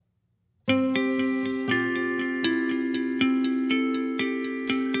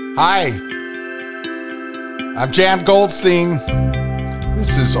Hi, I'm Jan Goldstein.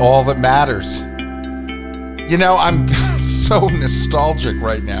 This is All That Matters. You know, I'm so nostalgic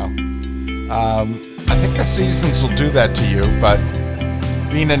right now. I think the seasons will do that to you, but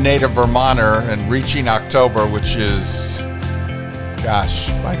being a native Vermonter and reaching October, which is,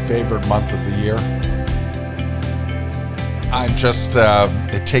 my favorite month of the year, I'm just,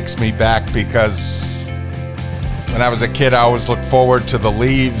 it takes me back because when I was a kid, I always looked forward to the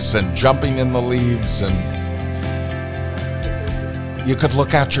leaves and jumping in the leaves, and you could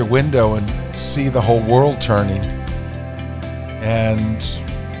look out your window and see the whole world turning. And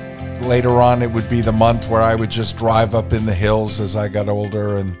later on, it would be the month where I would just drive up in the hills as I got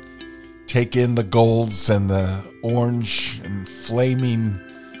older and take in the golds and the orange and flaming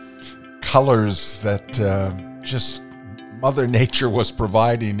colors that just Mother Nature was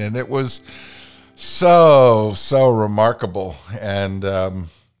providing. And it was so remarkable. And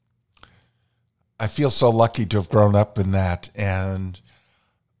I feel so lucky to have grown up in that. And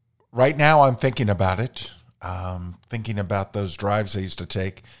right now I'm thinking about it, thinking about those drives I used to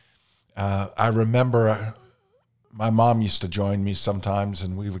take. I remember my mom used to join me sometimes,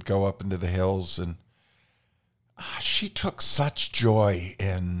 and we would go up into the hills, and she took such joy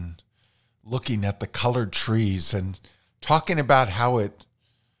in looking at the colored trees and talking about how it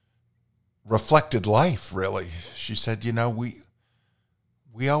reflected life, really. She said, you know,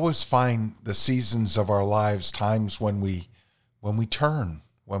 we always find the seasons of our lives, times when we turn,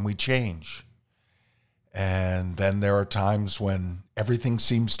 when we change. And then there are times when everything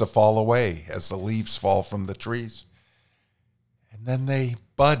seems to fall away as the leaves fall from the trees. And then they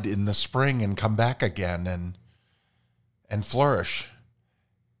bud in the spring and come back again and flourish.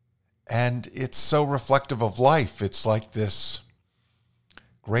 And it's so reflective of life. It's like this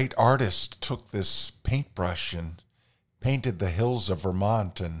great artist took this paintbrush and painted the hills of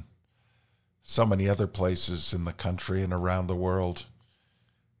Vermont and so many other places in the country and around the world.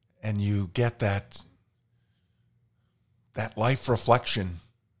 And you get that life reflection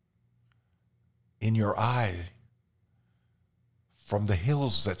in your eye from the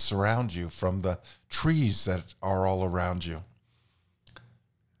hills that surround you, from the trees that are all around you.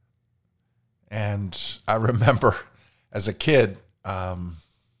 And I remember as a kid,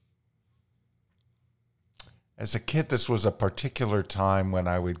 this was a particular time when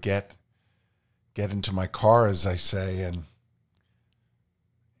I would get into my car, as I say,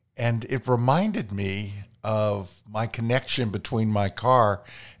 and it reminded me of my connection between my car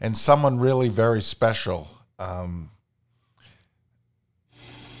and someone really very special.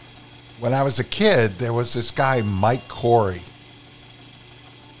 When I was a kid, there was this guy, Mike Corey.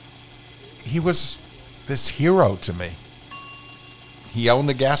 He was this hero to me. He owned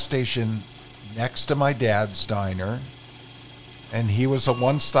the gas station next to my dad's diner, and he was a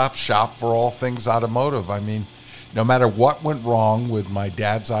one-stop shop for all things automotive. I mean, no matter what went wrong with my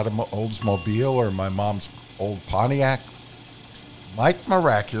dad's Oldsmobile or my mom's old Pontiac, Mike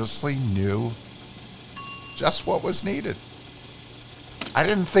miraculously knew just what was needed. I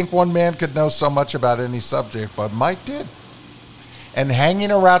didn't think one man could know so much about any subject, but Mike did. And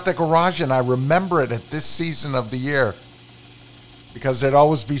hanging around the garage, and I remember it at this season of the year, because there'd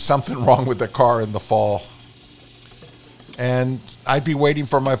always be something wrong with the car in the fall. And I'd be waiting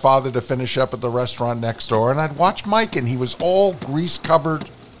for my father to finish up at the restaurant next door, and I'd watch Mike, and he was all grease-covered,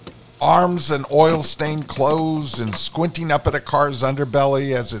 arms and oil-stained clothes, and squinting up at a car's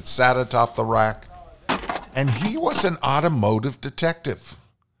underbelly as it sat atop the rack. And he was an automotive detective.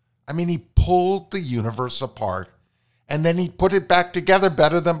 I mean, he pulled the universe apart, and then he put it back together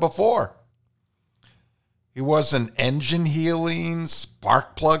better than before. He was an engine-healing,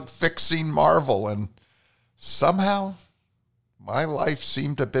 spark plug-fixing marvel, and somehow my life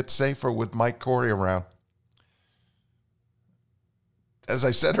seemed a bit safer with Mike Corey around. As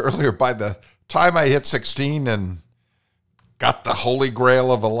I said earlier, by the time I hit 16 and got the holy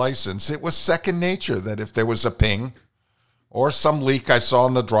grail of a license, it was second nature that if there was a ping or some leak I saw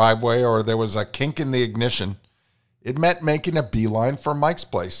in the driveway or there was a kink in the ignition, it meant making a beeline for Mike's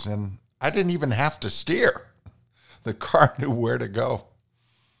place, and I didn't even have to steer. The car knew where to go.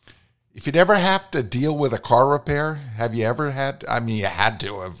 If you'd ever have to deal with a car repair, have you ever had? I mean, you had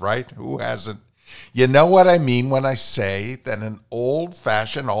to have, right? Who hasn't? You know what I mean when I say that an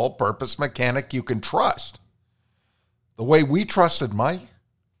old-fashioned, all-purpose mechanic you can trust. The way we trusted Mike,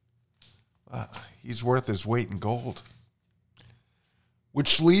 he's worth his weight in gold.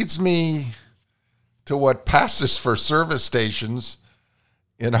 Which leads me to what passes for service stations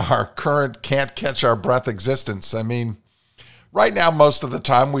in our current can't catch our breath existence. I mean, right now, most of the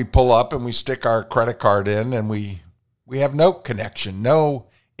time we pull up and we stick our credit card in and we have no connection, no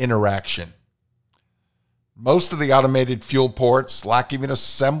interaction. Most of the automated fuel ports lack even a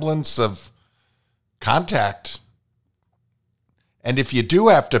semblance of contact. And if you do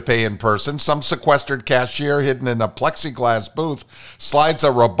have to pay in person, some sequestered cashier hidden in a plexiglass booth slides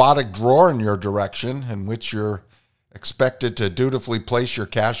a robotic drawer in your direction in which you're expected to dutifully place your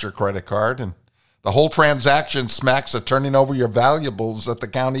cash or credit card. And the whole transaction smacks of turning over your valuables at the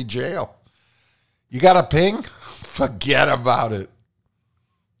county jail. You got a ping? Forget about it.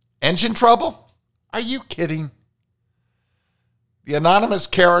 Engine trouble? Are you kidding? The anonymous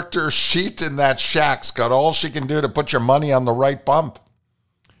character sheathed in that shack's got all she can do to put your money on the right bump.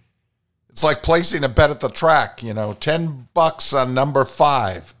 It's like placing a bet at the track, $10 on number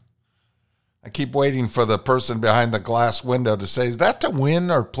 5. I keep waiting for the person behind the glass window to say, is that to win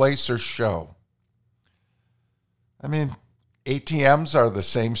or place or show? I mean, ATMs are the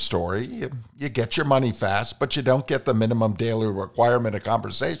same story. You get your money fast, but you don't get the minimum daily requirement of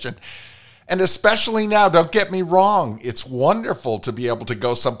conversation. And especially now, don't get me wrong, it's wonderful to be able to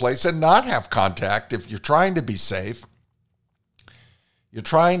go someplace and not have contact if you're trying to be safe. You're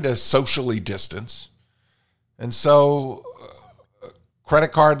trying to socially distance. And so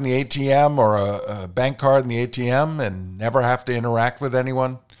credit card in the ATM or a bank card in the ATM and never have to interact with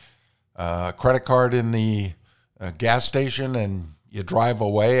anyone. Credit card in the gas station and you drive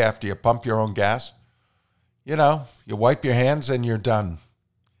away after you pump your own gas. You wipe your hands and you're done.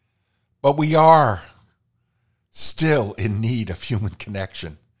 But we are still in need of human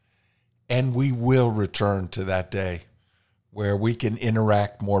connection. And we will return to that day where we can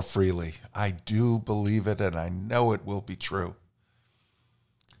interact more freely. I do believe it, and I know it will be true.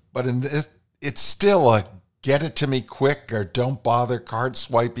 But it's still a get it to me quick or don't bother card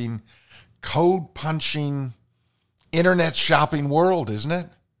swiping, code punching, internet shopping world, isn't it?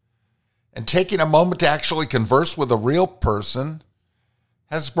 And taking a moment to actually converse with a real person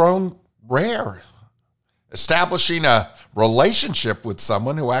has grown rare. Establishing a relationship with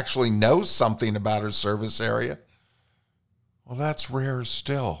someone who actually knows something about her service area, well, that's rare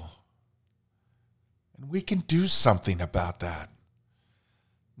still. And we can do something about that.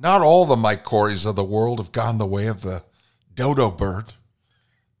 Not all the Mike Corys of the world have gone the way of the dodo bird.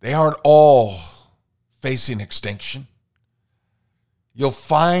 They aren't all facing extinction. You'll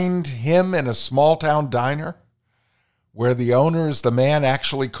find him in a small town diner where the owner is the man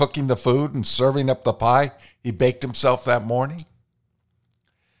actually cooking the food and serving up the pie he baked himself that morning.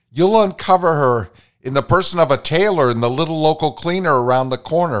 You'll uncover her in the person of a tailor and the little local cleaner around the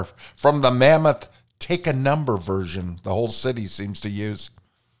corner from the mammoth take a number version the whole city seems to use.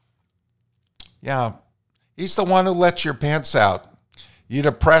 Yeah, he's the one who lets your pants out. You're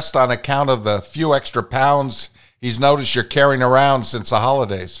depressed on account of the few extra pounds he's noticed you're carrying around since the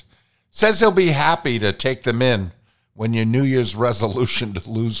holidays. Says he'll be happy to take them in when your New Year's resolution to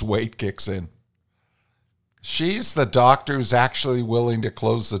lose weight kicks in. She's the doctor who's actually willing to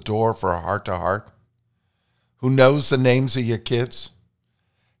close the door for a heart-to-heart, who knows the names of your kids,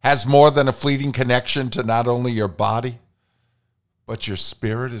 has more than a fleeting connection to not only your body, but your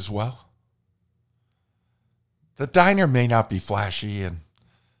spirit as well. The diner may not be flashy, and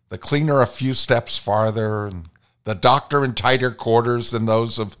the cleaner a few steps farther, and the doctor in tighter quarters than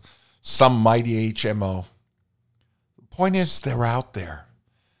those of some mighty HMO. The point is, they're out there.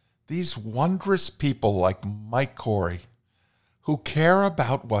 These wondrous people like Mike Cory who care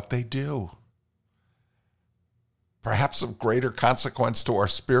about what they do. Perhaps of greater consequence to our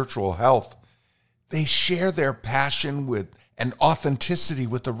spiritual health, they share their passion with and authenticity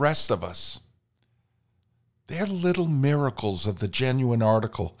with the rest of us. They're little miracles of the genuine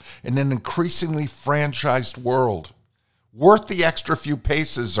article in an increasingly franchised world, worth the extra few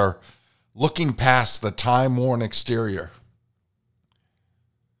paces or looking past the time-worn exterior.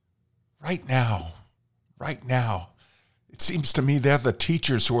 Right now, it seems to me they're the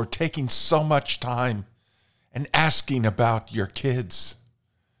teachers who are taking so much time and asking about your kids.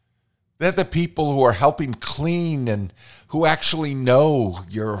 They're the people who are helping clean and who actually know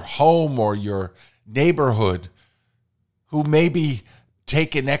your home or your neighborhood, who maybe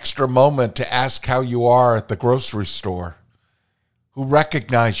take an extra moment to ask how you are at the grocery store, who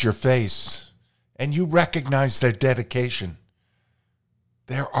recognize your face and you recognize their dedication.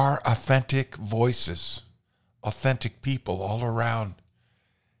 There are authentic voices, authentic people all around.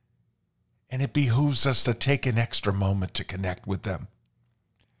 And it behooves us to take an extra moment to connect with them.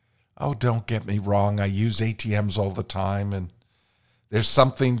 Oh, don't get me wrong. I use ATMs all the time, and there's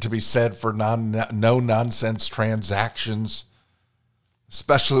something to be said for no-nonsense transactions,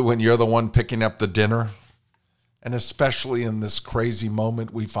 especially when you're the one picking up the dinner, and especially in this crazy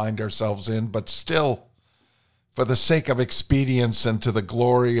moment we find ourselves in. But still, For the sake of expedience and to the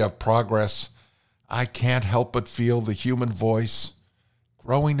glory of progress, I can't help but feel the human voice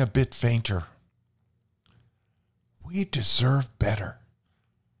growing a bit fainter. We deserve better,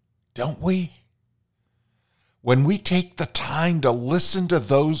 don't we? When we take the time to listen to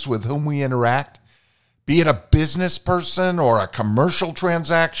those with whom we interact, be it a business person or a commercial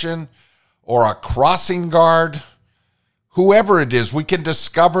transaction or a crossing guard, whoever it is, we can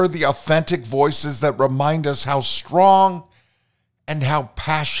discover the authentic voices that remind us how strong and how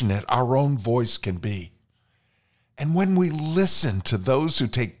passionate our own voice can be. And when we listen to those who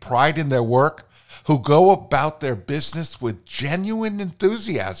take pride in their work, who go about their business with genuine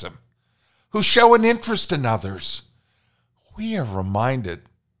enthusiasm, who show an interest in others, we are reminded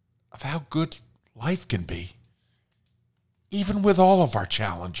of how good life can be, even with all of our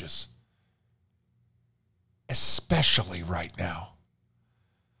challenges, especially right now.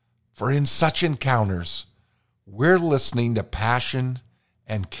 For in such encounters, we're listening to passion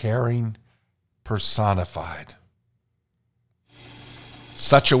and caring personified.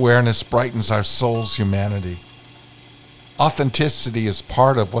 Such awareness brightens our soul's humanity. Authenticity is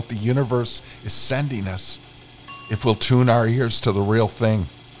part of what the universe is sending us if we'll tune our ears to the real thing.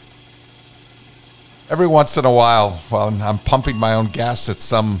 Every once in a while, while I'm pumping my own gas at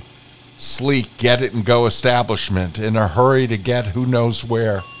some sleek get-it-and-go establishment in a hurry to get who knows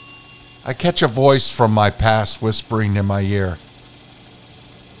where, I catch a voice from my past whispering in my ear.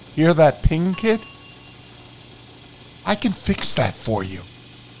 Hear that ping, kid? I can fix that for you.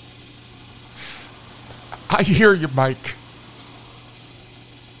 I hear you, Mike.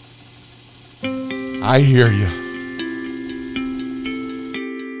 I hear you.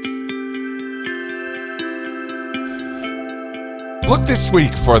 Look this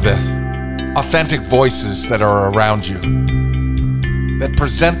week for the authentic voices that are around you, that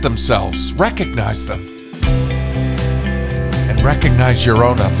present themselves. Recognize them. And recognize your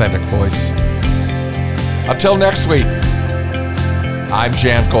own authentic voice. Until next week, I'm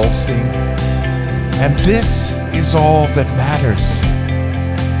Jan Goldstein, and this is all that matters.